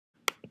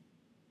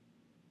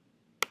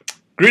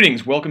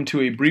Greetings, welcome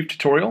to a brief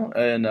tutorial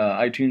in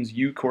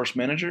iTunesU Course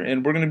Manager,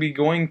 and we're going to be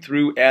going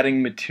through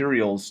adding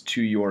materials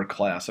to your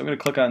class. I'm going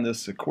to click on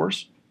this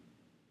course,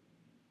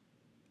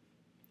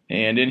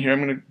 and in here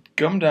I'm going to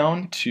come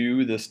down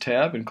to this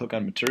tab and click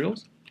on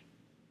materials.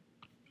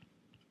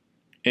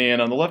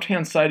 And on the left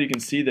hand side you can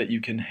see that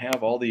you can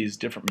have all these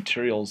different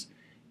materials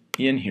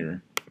in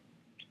here,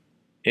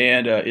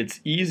 and it's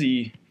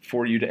easy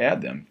for you to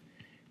add them.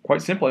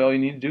 Quite simply, all you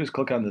need to do is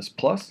click on this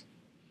plus.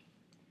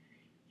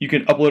 You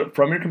can upload it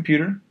from your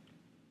computer,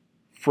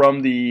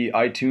 from the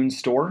iTunes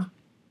store,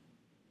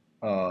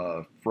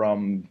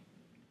 from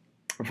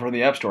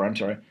the App Store,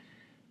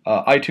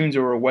 iTunes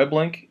or a web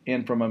link,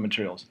 and from my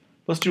materials.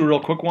 Let's do a real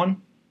quick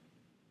one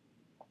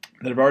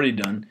that I've already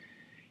done.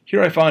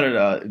 Here I found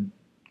a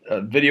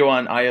video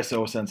on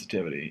ISO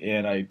sensitivity,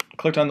 and I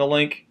clicked on the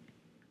link.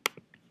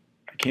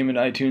 I came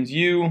into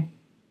iTunesU,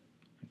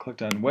 I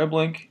clicked on web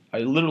link, I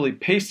literally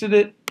pasted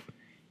it,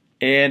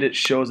 and it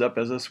shows up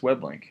as this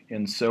web link,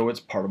 and so it's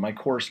part of my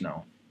course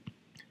now.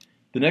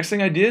 The next thing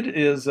I did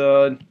is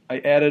I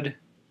added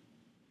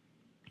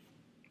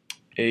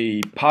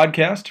a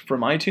podcast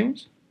from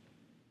iTunes,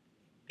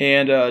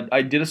 and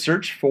I did a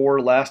search for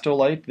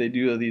Lastolite. They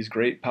do these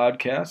great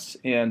podcasts,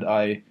 and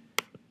I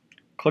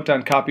clicked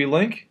on copy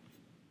link,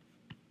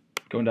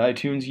 go into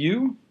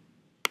iTunesU,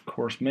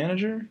 Course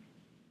Manager,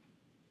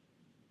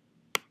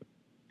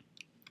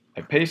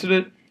 I pasted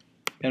it,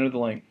 enter the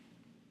link.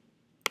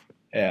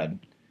 Add.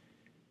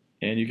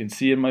 And you can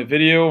see in my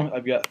video,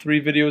 I've got 3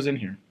 videos in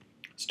here.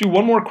 Let's do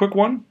one more quick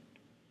one.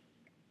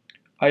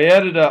 I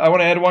want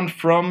to add one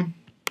from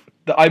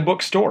the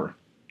iBook store.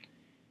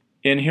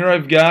 And here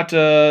I've got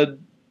a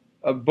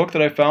book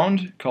that I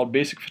found called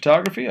Basic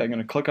Photography. I'm going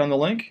to click on the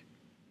link,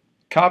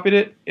 copied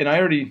it, and I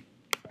already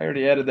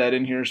added that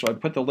in here, so I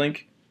put the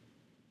link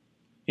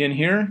in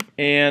here,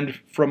 and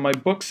from my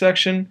book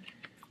section,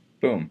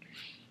 boom.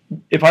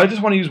 If I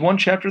just want to use one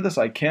chapter of this,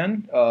 I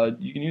can.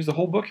 You can use the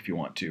whole book if you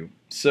want to.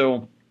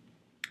 So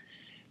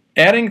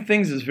adding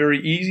things is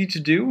very easy to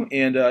do,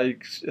 and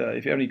if you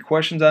have any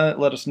questions on it,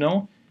 let us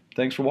know.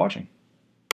 Thanks for watching.